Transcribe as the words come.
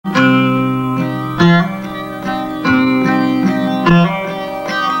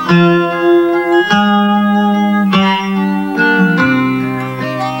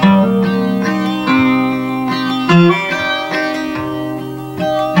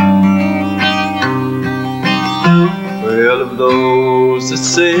Well, of those that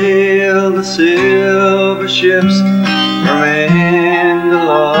sail the silver ships from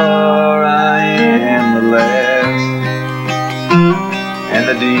Andilar, I am the last. And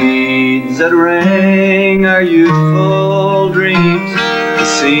the deeds that rang our youthful dreams, the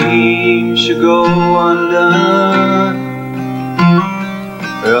seams should go undone.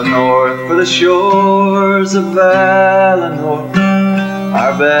 Well, north for the shores of Valinor,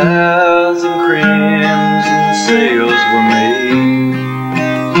 our bells and crimson sails were made,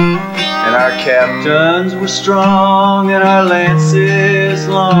 and our captains were strong, and our lances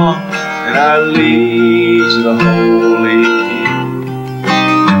long, and our liege the holy king.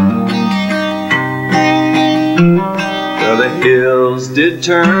 Well, the hills did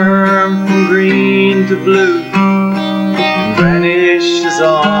turn from green to blue, and vanished as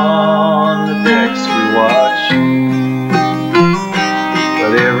on the decks we watched.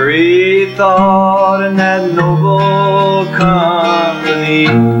 But every thought in that noble company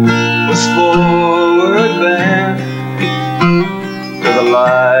was forward bound to the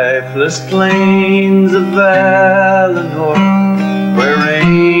lifeless plains of Valinor, where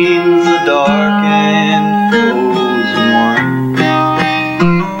reigns the dark and frozen one.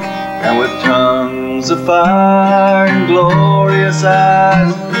 And with tongues of fire and glorious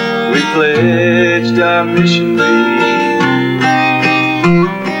eyes, we pledged our mission league.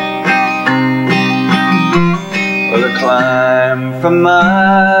 For the climb from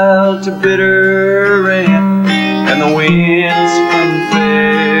mild to bitter ran, and the winds from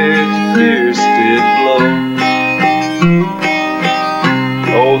fair to fierce did blow.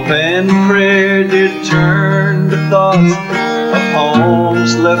 Oath and prayer did turn to thoughts of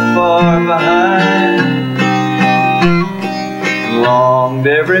homes left far behind, and longed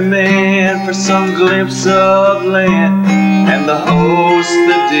every man for some glimpse of land, and the host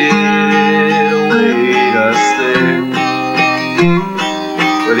that did await us there.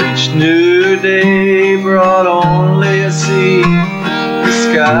 But each new day brought only a sea, the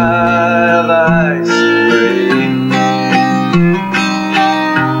sky of ice and gray.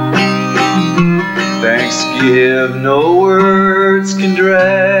 Thanks give, no words can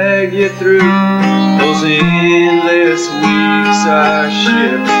drag you through those endless weeks our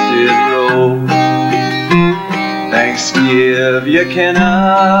ships did roll. Thanks give, you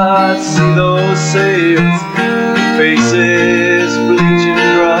cannot see those sails, faces bleaching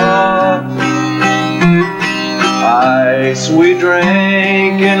dry. Ice we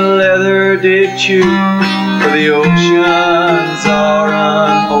drank and leather did chew, for the oceans are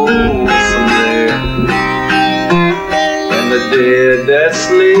unwholesome there. And the dead that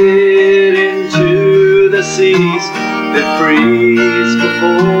slid into the seas that freeze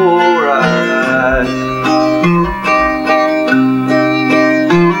before our eyes.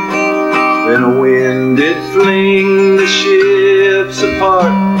 Then a wind did fling the ships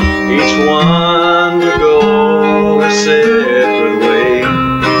apart, each one to go her separate way.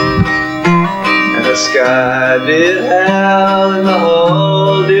 And the sky did howl and the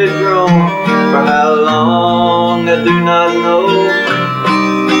hull did groan, for how long I do not know.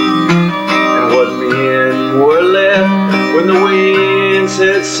 And what men were left when the winds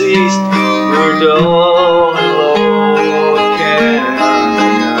had ceased were dull and low of cannons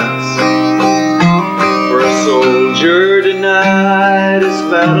and guns. For a soldier denied his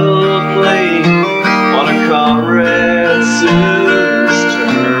battle plain on a comrade's soonest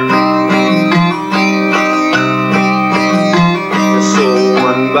turn. And so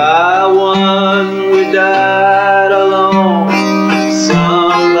one by one we died alone,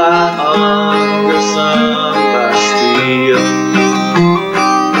 some by hunger, some by steel.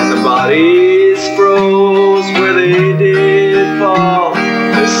 And the bodies froze where they did fall,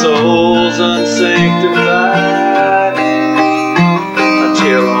 their souls unsanctified,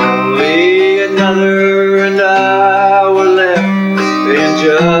 until only another and I were left, then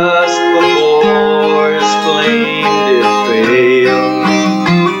just before his flame did fail.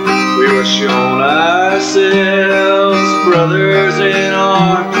 We were shown ourselves brothers in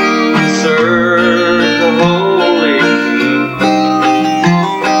arms to serve the holy king.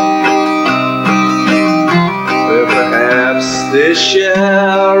 Well, perhaps this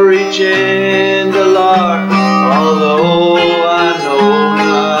shall reach Andilar, although I know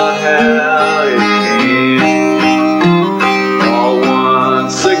not how it can. All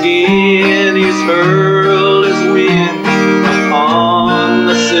once again he's hurled his wind upon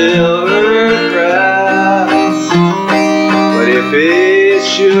the silver clouds. But if it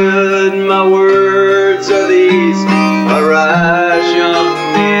should, my words are these: arise, young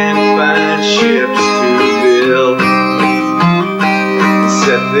men, find ships to build,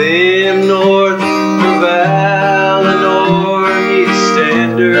 set them north for Valinor.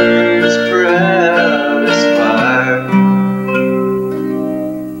 friend.